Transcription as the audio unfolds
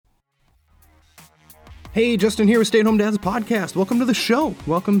Hey, Justin here with Stay at Home Dad's podcast. Welcome to the show.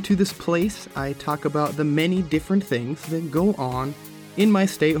 Welcome to this place. I talk about the many different things that go on in my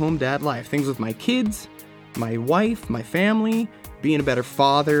stay-at-home dad life. Things with my kids, my wife, my family, being a better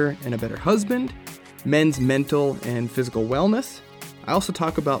father and a better husband, men's mental and physical wellness. I also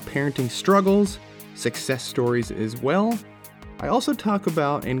talk about parenting struggles, success stories as well. I also talk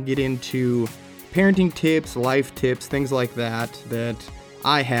about and get into parenting tips, life tips, things like that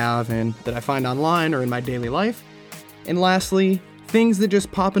I have and that I find online or in my daily life. And lastly, things that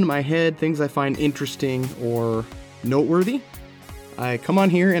just pop into my head, things I find interesting or noteworthy. I come on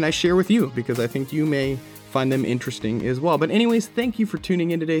here and I share with you because I think you may find them interesting as well. But anyways, thank you for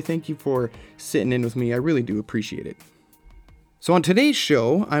tuning in today. Thank you for sitting in with me. I really do appreciate it. So on today's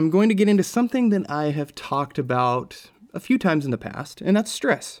show, I'm going to get into something that I have talked about a few times in the past, and that's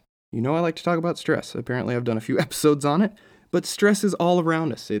stress. You know I like to talk about stress. Apparently I've done a few episodes on it. But stress is all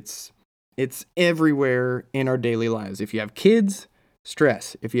around us. It's everywhere in our daily lives. If you have kids,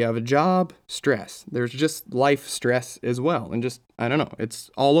 stress. If you have a job, stress. There's just life stress as well. And just, I don't know,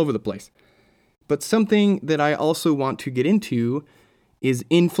 it's all over the place. But something that I also want to get into is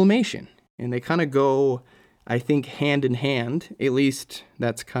inflammation. And they kind of go, I think, hand in hand. At least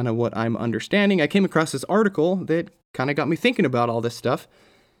that's kind of what I'm understanding. I came across this article that kind of got me thinking about all this stuff.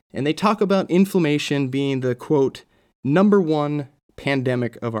 And they talk about inflammation being the, quote, number one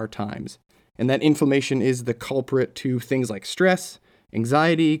pandemic of our times. And that inflammation is the culprit to things like stress,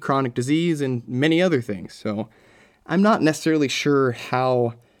 anxiety, chronic disease, and many other things. So I'm not necessarily sure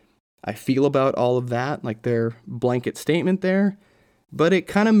how I feel about all of that, like their blanket statement there, but it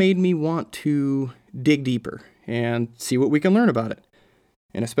kind of made me want to dig deeper and see what we can learn about it,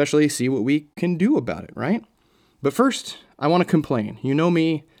 and especially see what we can do about it, right? But first, I want to complain. You know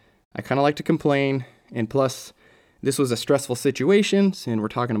me, I kind of like to complain, and plus, this was a stressful situation, and we're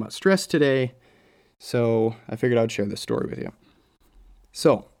talking about stress today, so I figured I'd share this story with you.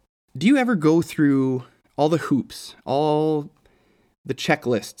 So, do you ever go through all the hoops, all the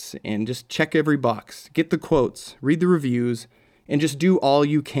checklists, and just check every box, get the quotes, read the reviews, and just do all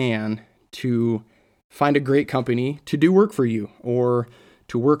you can to find a great company to do work for you, or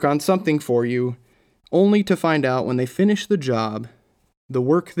to work on something for you, only to find out when they finish the job, the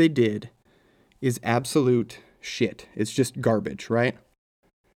work they did is absolute shit. It's just garbage, right?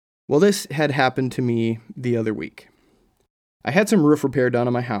 Well, this had happened to me the other week. I had some roof repair done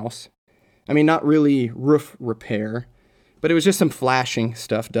on my house. I mean, not really roof repair, but it was just some flashing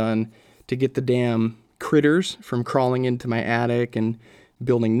stuff done to get the damn critters from crawling into my attic and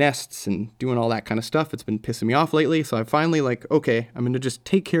building nests and doing all that kind of stuff. It's been pissing me off lately, so I finally okay, I'm going to just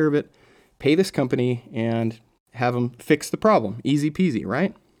take care of it, pay this company, and have them fix the problem. Easy peasy,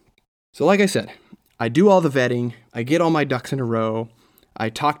 right? So like I said, I do all the vetting, I get all my ducks in a row,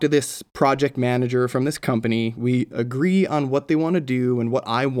 I talk to this project manager from this company, we agree on what they want to do and what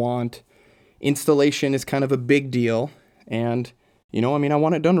I want. Installation is kind of a big deal, and, I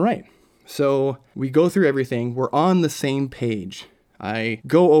want it done right. So we go through everything, we're on the same page. I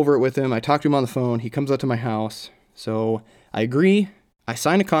go over it with him, I talk to him on the phone, he comes out to my house, so I agree, I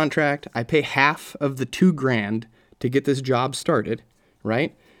sign a contract, I pay half of the $2,000 to get this job started,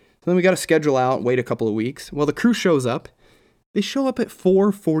 right? So then we got to schedule out, wait a couple of weeks. Well, the crew shows up. They show up at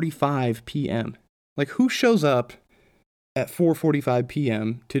 4:45 p.m. Like, who shows up at 4:45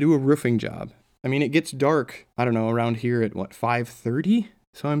 p.m. to do a roofing job? I mean, it gets dark, I don't know, around here at 5:30?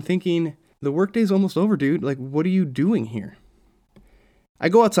 So I'm thinking, the workday's almost over, dude. Like, what are you doing here? I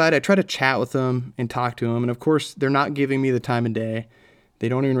go outside, I try to chat with them and talk to them. And of course, they're not giving me the time of day. They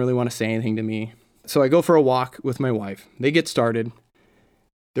don't even really want to say anything to me. So I go for a walk with my wife. They get started.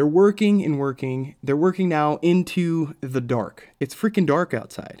 They're working and working. They're working now into the dark. It's freaking dark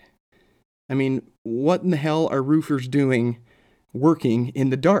outside. I mean, what in the hell are roofers doing working in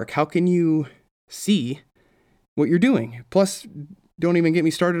the dark? How can you see what you're doing? Plus, don't even get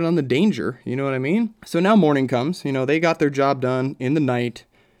me started on the danger. You know what I mean? So now morning comes. They got their job done in the night.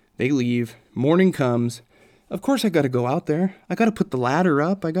 They leave. Morning comes. Of course, I got to go out there. I got to put the ladder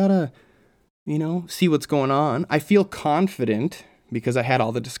up. I got to, see what's going on. I feel confident because I had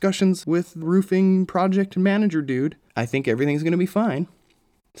all the discussions with the roofing project manager dude. I think everything's going to be fine.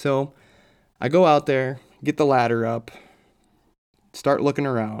 So I go out there, get the ladder up, start looking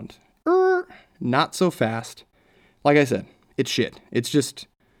around. Not so fast. Like I said, it's shit. It's just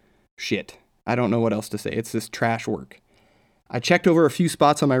shit. I don't know what else to say. It's this trash work. I checked over a few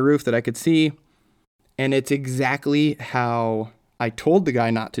spots on my roof that I could see, and it's exactly how I told the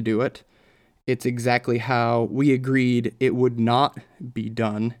guy not to do it. It's exactly how we agreed it would not be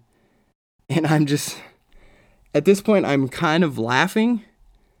done. And I'm just, at this point, I'm kind of laughing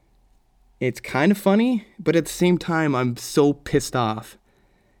It's kind of funny, but at the same time, I'm so pissed off.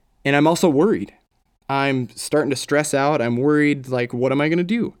 And I'm also worried. I'm starting to stress out. I'm worried, like, what am I going to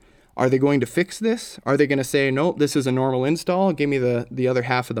do? Are they going to fix this? Are they going to say, nope, this is a normal install, give me the other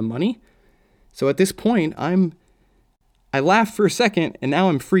half of the money? So at this point, I laughed for a second, and now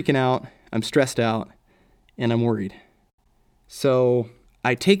I'm freaking out, I'm stressed out, and I'm worried. So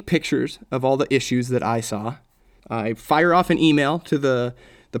I take pictures of all the issues that I saw. I fire off an email to the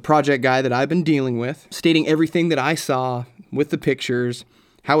project guy that I've been dealing with, stating everything that I saw with the pictures,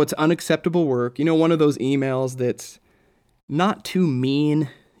 how it's unacceptable work. You know, one of those emails that's not too mean,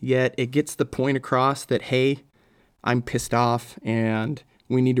 yet it gets the point across that, hey, I'm pissed off and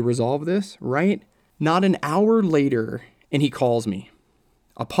we need to resolve this, right? Not an hour later, and he calls me,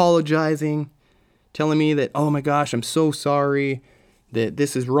 apologizing, telling me that, oh my gosh, I'm so sorry that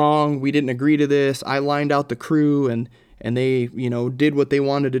this is wrong. We didn't agree to this. I lined out the crew and they, did what they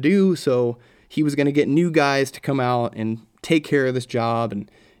wanted to do. So he was going to get new guys to come out and take care of this job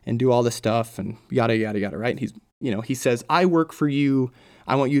and do all this stuff and yada, yada, yada, right? He says, I work for you.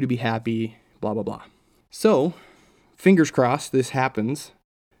 I want you to be happy, blah, blah, blah. So fingers crossed this happens.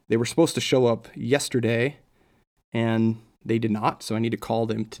 They were supposed to show up yesterday and they did not. So I need to call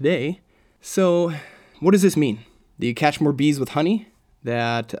them today. So what does this mean? Do you catch more bees with honey?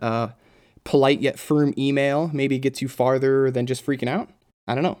 That polite yet firm email maybe gets you farther than just freaking out?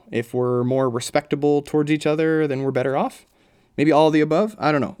 I don't know. If we're more respectable towards each other, then we're better off. Maybe all of the above?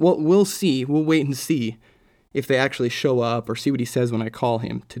 I don't know. Well, we'll see. We'll wait and see if they actually show up or see what he says when I call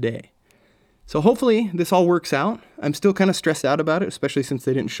him today. So hopefully this all works out. I'm still kind of stressed out about it, especially since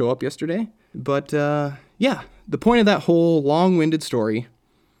they didn't show up yesterday. But yeah, the point of that whole long-winded story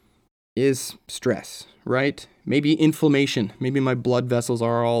is stress, right? Maybe inflammation. Maybe my blood vessels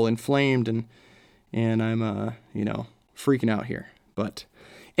are all inflamed and I'm, freaking out here. But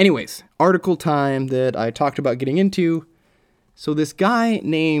anyways, article time that I talked about getting into. So this guy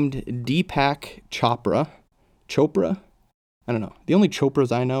named Deepak Chopra, I don't know. The only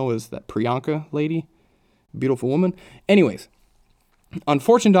Chopras I know is that Priyanka lady, beautiful woman. Anyways, on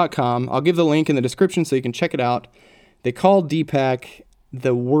fortune.com, I'll give the link in the description so you can check it out. They call Deepak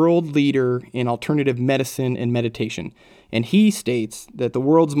the world leader in alternative medicine and meditation. And he states that the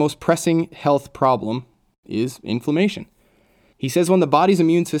world's most pressing health problem is inflammation. He says when the body's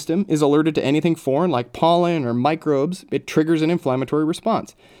immune system is alerted to anything foreign like pollen or microbes, it triggers an inflammatory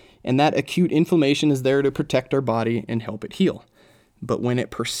response. And that acute inflammation is there to protect our body and help it heal. But when it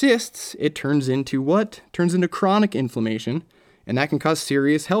persists, it turns into what? Turns into chronic inflammation, and that can cause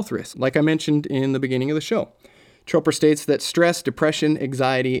serious health risks, like I mentioned in the beginning of the show. Chopra states that stress, depression,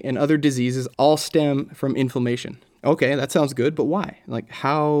 anxiety, and other diseases all stem from inflammation. Okay, that sounds good, but why? Like,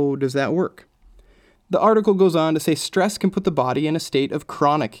 how does that work? The article goes on to say stress can put the body in a state of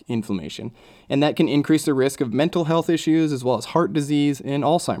chronic inflammation, and that can increase the risk of mental health issues as well as heart disease and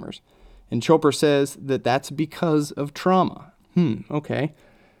Alzheimer's. And Chopra says that that's because of trauma. Okay.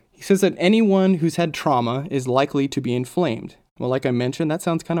 He says that anyone who's had trauma is likely to be inflamed. Well, like I mentioned, that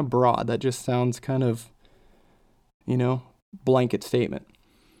sounds kind of broad. That just sounds kind of, blanket statement.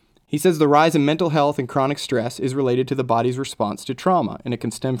 He says the rise in mental health and chronic stress is related to the body's response to trauma, and it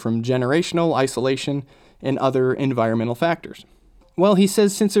can stem from generational isolation and other environmental factors. Well, he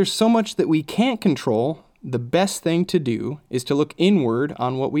says since there's so much that we can't control, the best thing to do is to look inward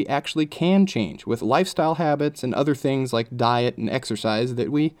on what we actually can change with lifestyle habits and other things like diet and exercise that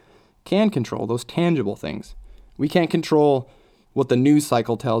we can control, those tangible things. We can't control what the news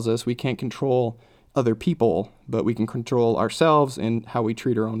cycle tells us. We can't control other people, but we can control ourselves and how we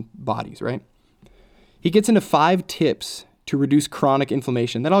treat our own bodies, right? He gets into 5 tips to reduce chronic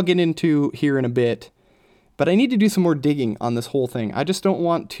inflammation that I'll get into here in a bit, but I need to do some more digging on this whole thing. I just don't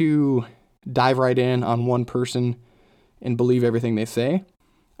want to dive right in on one person and believe everything they say.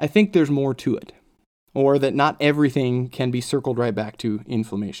 I think there's more to it, or that not everything can be circled right back to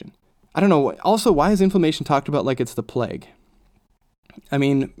inflammation. I don't know. Also, why is inflammation talked about like it's the plague? I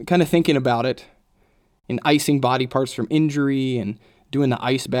mean, kind of thinking about it, and icing body parts from injury and doing the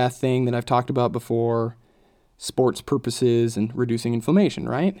ice bath thing that I've talked about before, sports purposes and reducing inflammation,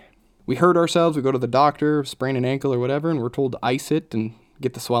 right? We hurt ourselves, we go to the doctor, sprain an ankle or whatever, and we're told to ice it and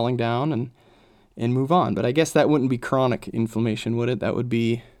get the swelling down and move on. But I guess that wouldn't be chronic inflammation, would it? That would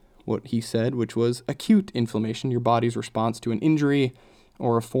be what he said, which was acute inflammation, your body's response to an injury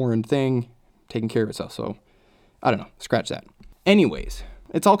or a foreign thing taking care of itself. So, I don't know, scratch that. Anyways,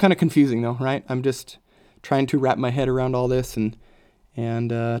 it's all kind of confusing though, right? I'm just trying to wrap my head around all this and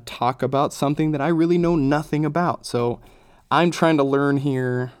talk about something that I really know nothing about. So I'm trying to learn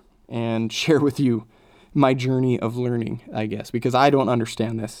here and share with you my journey of learning, I guess, because I don't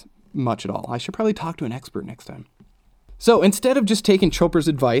understand this much at all. I should probably talk to an expert next time. So instead of just taking Chopra's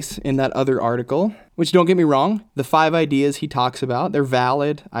advice in that other article, which don't get me wrong, the 5 ideas he talks about, they're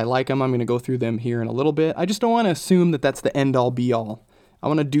valid. I like them. I'm going to go through them here in a little bit. I just don't want to assume that that's the end all be all. I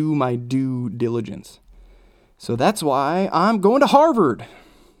want to do my due diligence. So that's why I'm going to Harvard.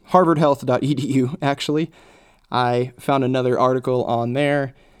 harvardhealth.edu, actually. I found another article on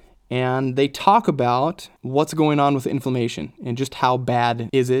there, and they talk about what's going on with inflammation and just how bad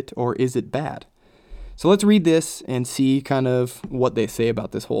is it, or is it bad? So let's read this and see kind of what they say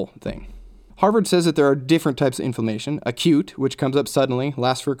about this whole thing. Harvard says that there are different types of inflammation. Acute, which comes up suddenly,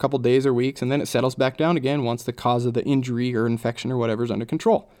 lasts for a couple days or weeks, and then it settles back down again once the cause of the injury or infection or whatever is under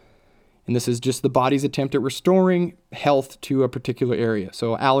control. And this is just the body's attempt at restoring health to a particular area.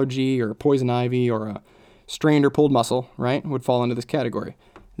 So allergy or poison ivy or a strained or pulled muscle, right, would fall into this category.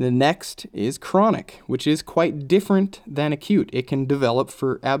 The next is chronic, which is quite different than acute. It can develop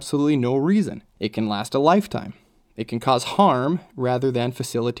for absolutely no reason. It can last a lifetime. It can cause harm rather than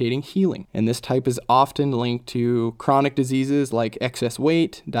facilitating healing. And this type is often linked to chronic diseases like excess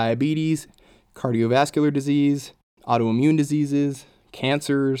weight, diabetes, cardiovascular disease, autoimmune diseases,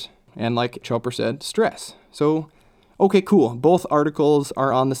 cancers, and like Chopra said, stress. So, okay, cool. Both articles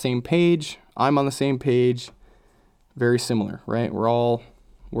are on the same page. I'm on the same page. Very similar, right? We're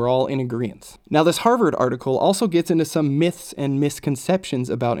all in agreement. Now, this Harvard article also gets into some myths and misconceptions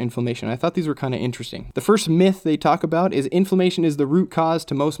about inflammation. I thought these were kind of interesting. The first myth they talk about is inflammation is the root cause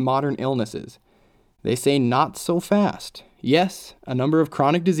to most modern illnesses. They say not so fast. Yes, a number of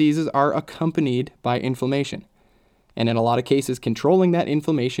chronic diseases are accompanied by inflammation. And in a lot of cases, controlling that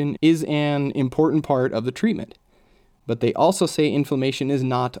inflammation is an important part of the treatment. But they also say inflammation is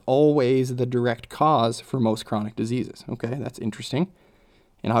not always the direct cause for most chronic diseases. Okay, that's interesting.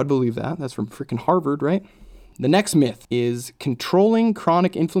 And I would believe that. That's from freaking Harvard, right? The next myth is controlling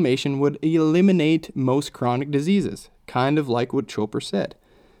chronic inflammation would eliminate most chronic diseases, kind of like what Chopra said.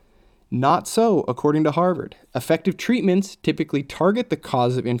 Not so, according to Harvard. Effective treatments typically target the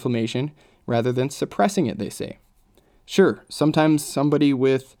cause of inflammation rather than suppressing it, they say. Sure, sometimes somebody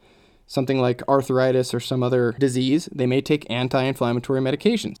with something like arthritis or some other disease, they may take anti-inflammatory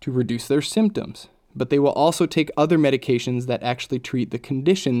medications to reduce their symptoms. But they will also take other medications that actually treat the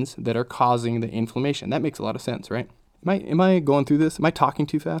conditions that are causing the inflammation. That makes a lot of sense, right? Am I going through this? Am I talking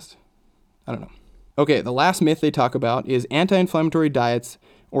too fast? I don't know. Okay, the last myth they talk about is anti-inflammatory diets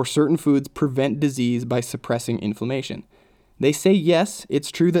or certain foods prevent disease by suppressing inflammation. They say yes,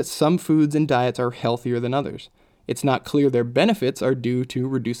 it's true that some foods and diets are healthier than others. It's not clear their benefits are due to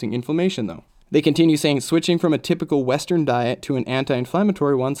reducing inflammation, though. They continue saying switching from a typical Western diet to an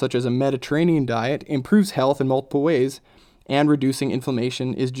anti-inflammatory one, such as a Mediterranean diet, improves health in multiple ways, and reducing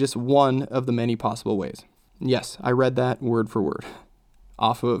inflammation is just one of the many possible ways. Yes, I read that word for word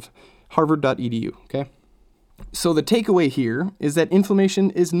off of harvard.edu, okay? So the takeaway here is that inflammation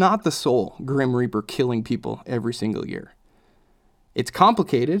is not the sole Grim Reaper killing people every single year. It's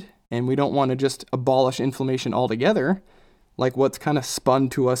complicated, and we don't want to just abolish inflammation altogether, like what's kind of spun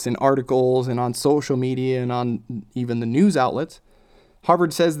to us in articles and on social media and on even the news outlets.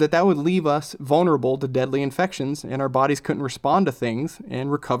 Harvard says that would leave us vulnerable to deadly infections, and our bodies couldn't respond to things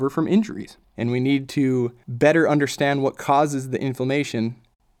and recover from injuries. And we need to better understand what causes the inflammation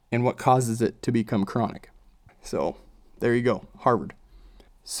and what causes it to become chronic. So there you go, Harvard.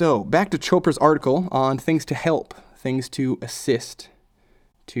 So back to Chopra's article on things to help, things to assist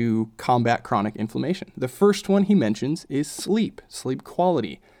to combat chronic inflammation. The first one he mentions is sleep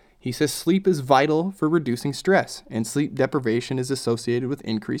quality. He says sleep is vital for reducing stress, and sleep deprivation is associated with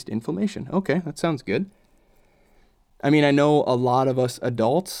increased inflammation. Okay, that sounds good. I mean, I know a lot of us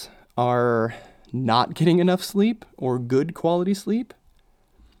adults are not getting enough sleep or good quality sleep.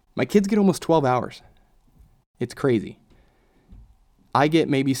 My kids get almost 12 hours. It's crazy. I get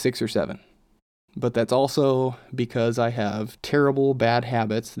maybe 6 or 7. But that's also because I have terrible bad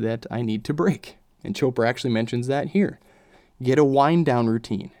habits that I need to break. And Chopra actually mentions that here. Get a wind down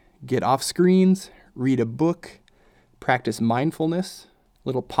routine. Get off screens, read a book, practice mindfulness,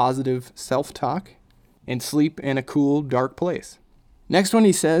 little positive self-talk, and sleep in a cool, dark place. Next one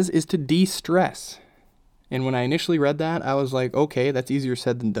he says is to de-stress. And when I initially read that, I was like, okay, that's easier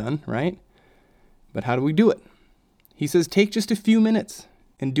said than done, right? But how do we do it? He says take just a few minutes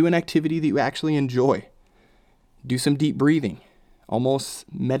and do an activity that you actually enjoy. Do some deep breathing,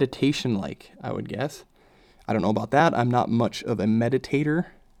 almost meditation-like, I would guess. I don't know about that. I'm not much of a meditator.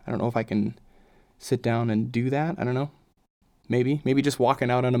 I don't know if I can sit down and do that. I don't know. Maybe just walking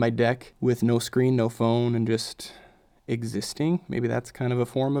out onto my deck with no screen, no phone, and just existing. Maybe that's kind of a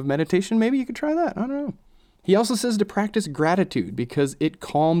form of meditation. Maybe you could try that. I don't know. He also says to practice gratitude because it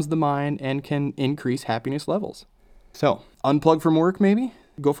calms the mind and can increase happiness levels. So, unplug from work maybe,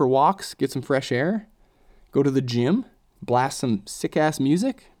 go for walks, get some fresh air, go to the gym, blast some sick-ass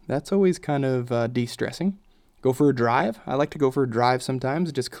music. That's always kind of de-stressing. Go for a drive. I like to go for a drive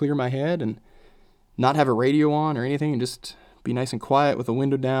sometimes, just clear my head and not have a radio on or anything and just be nice and quiet with the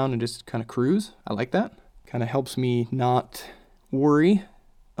window down and just kind of cruise. I like that. Kind of helps me not worry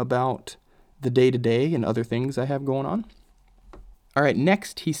about the day-to-day and other things I have going on. All right,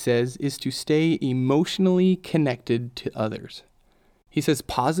 next he says is to stay emotionally connected to others. He says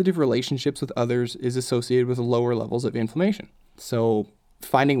positive relationships with others is associated with lower levels of inflammation. So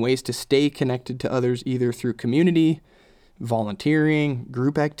finding ways to stay connected to others either through community, volunteering,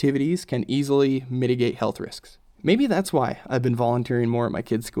 group activities can easily mitigate health risks. Maybe that's why I've been volunteering more at my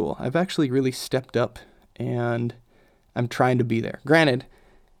kids' school. I've actually really stepped up and I'm trying to be there. Granted,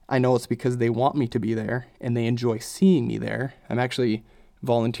 I know it's because they want me to be there and they enjoy seeing me there. I'm actually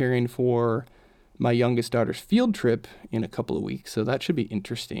volunteering for my youngest daughter's field trip in a couple of weeks, so that should be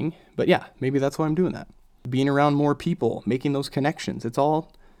interesting. But yeah, maybe that's why I'm doing that. Being around more people, making those connections, it's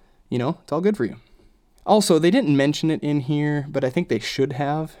all good for you. Also, they didn't mention it in here, but I think they should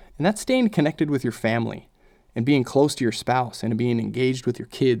have, and that's staying connected with your family and being close to your spouse and being engaged with your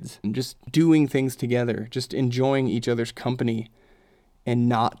kids and just doing things together, just enjoying each other's company and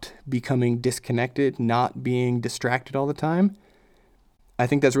not becoming disconnected, not being distracted all the time. I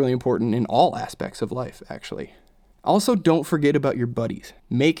think that's really important in all aspects of life, actually. Also, don't forget about your buddies.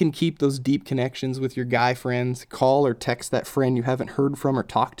 Make and keep those deep connections with your guy friends. Call or text that friend you haven't heard from or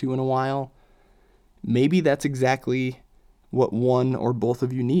talked to in a while. Maybe that's exactly what one or both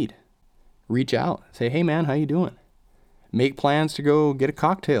of you need. Reach out. Say, hey man, how you doing? Make plans to go get a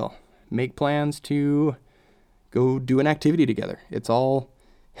cocktail. Make plans to go do an activity together. It's all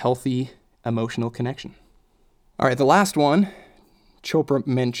healthy emotional connection. All right, the last one Chopra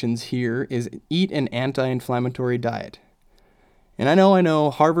mentions here is eat an anti-inflammatory diet. And I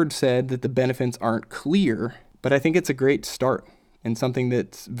know Harvard said that the benefits aren't clear, but I think it's a great start and something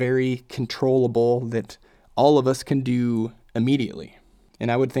that's very controllable that all of us can do immediately.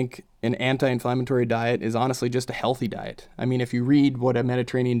 And I would think an anti-inflammatory diet is honestly just a healthy diet. I mean, if you read what a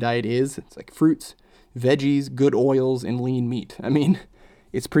Mediterranean diet is, it's like fruits, veggies, good oils, and lean meat. I mean,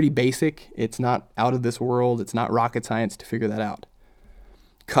 it's pretty basic. It's not out of this world. It's not rocket science to figure that out.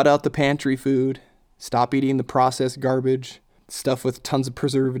 Cut out the pantry food. Stop eating the processed garbage, stuff with tons of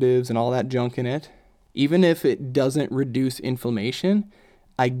preservatives and all that junk in it. Even if it doesn't reduce inflammation,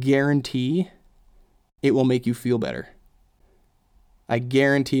 I guarantee it will make you feel better. I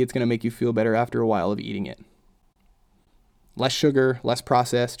guarantee it's going to make you feel better after a while of eating it. Less sugar, less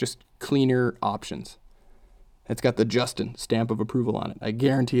processed, just cleaner options. It's got the Justin stamp of approval on it. I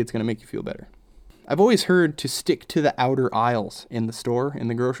guarantee it's going to make you feel better. I've always heard to stick to the outer aisles in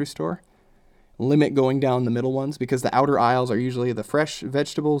the grocery store. Limit going down the middle ones because the outer aisles are usually the fresh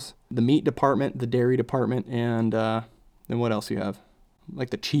vegetables, the meat department, the dairy department, and then what else you have? Like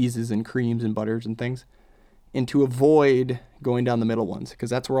the cheeses and creams and butters and things. And to avoid going down the middle ones because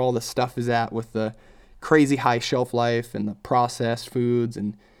that's where all the stuff is at with the crazy high shelf life and the processed foods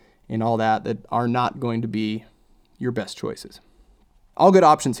and all that are not going to be your best choices. All good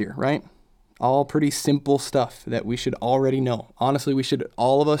options here, right? All pretty simple stuff that we should already know. Honestly,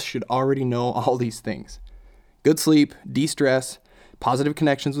 all of us should already know all these things. Good sleep, de-stress, positive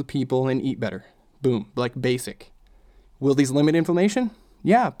connections with people, and eat better. Boom, like basic. Will these limit inflammation?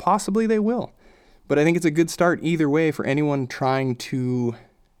 Yeah, possibly they will. But I think it's a good start either way for anyone trying to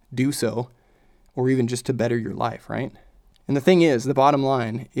do so or even just to better your life, right? And the thing is, the bottom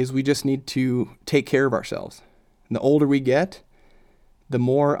line is we just need to take care of ourselves. And the older we get, the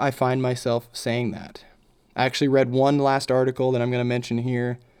more I find myself saying that. I actually read one last article that I'm going to mention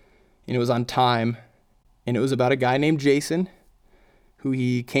here, and it was on Time, and it was about a guy named Jason who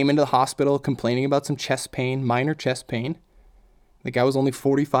he came into the hospital complaining about some chest pain, minor chest pain. The guy was only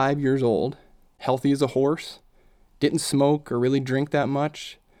 45 years old, healthy as a horse, didn't smoke or really drink that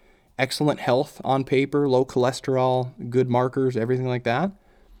much, excellent health on paper, low cholesterol, good markers, everything like that.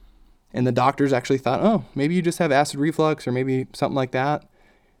 And the doctors actually thought, oh, maybe you just have acid reflux or maybe something like that.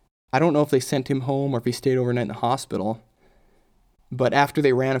 I don't know if they sent him home or if he stayed overnight in the hospital. But after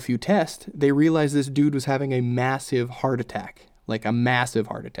they ran a few tests, they realized this dude was having a massive heart attack, like a massive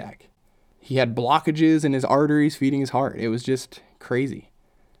heart attack. He had blockages in his arteries feeding his heart. It was just crazy.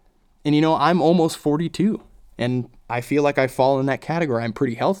 And I'm almost 42 and I feel like I fall in that category. I'm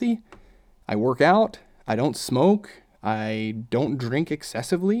pretty healthy. I work out. I don't smoke. I don't drink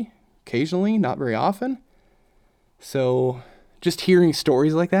excessively. Occasionally, not very often. So just hearing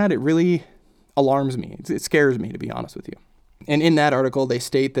stories like that, it really alarms me. It scares me, to be honest with you. And in that article, they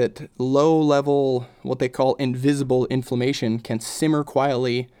state that low-level, what they call invisible inflammation, can simmer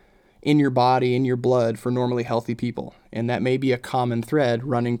quietly in your body, in your blood, for normally healthy people. And that may be a common thread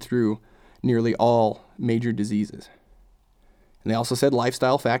running through nearly all major diseases. And they also said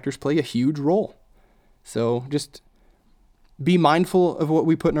lifestyle factors play a huge role. So just be mindful of what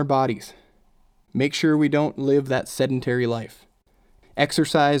we put in our bodies. Make sure we don't live that sedentary life.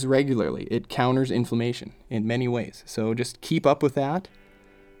 Exercise regularly. It counters inflammation in many ways. So just keep up with that.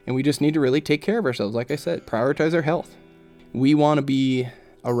 And we just need to really take care of ourselves. Like I said, prioritize our health. We want to be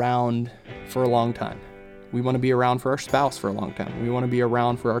around for a long time. We want to be around for our spouse for a long time. We want to be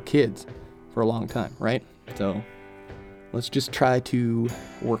around for our kids for a long time, right? So let's just try to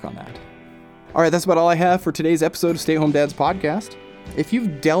work on that. All right, that's about all I have for today's episode of Stay Home Dad's podcast. If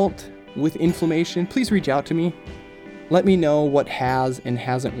you've dealt with inflammation, please reach out to me. Let me know what has and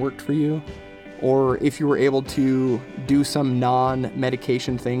hasn't worked for you, or if you were able to do some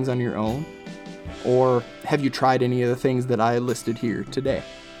non-medication things on your own, or have you tried any of the things that I listed here today.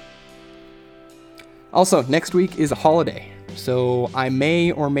 Also, next week is a holiday, so I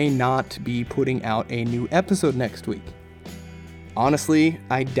may or may not be putting out a new episode next week. Honestly,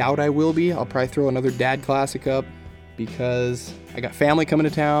 I doubt I will be. I'll probably throw another dad classic up because I got family coming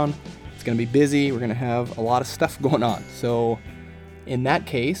to town. It's going to be busy. We're going to have a lot of stuff going on. So in that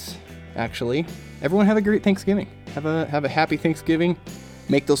case, actually, everyone have a great Thanksgiving. Have a happy Thanksgiving.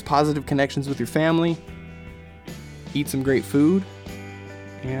 Make those positive connections with your family. Eat some great food.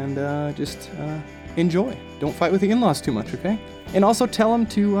 And just enjoy. Don't fight with the in-laws too much, okay? And also tell them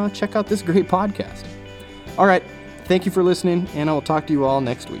to check out this great podcast. All right. Thank you for listening, and I will talk to you all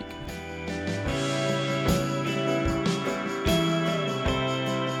next week.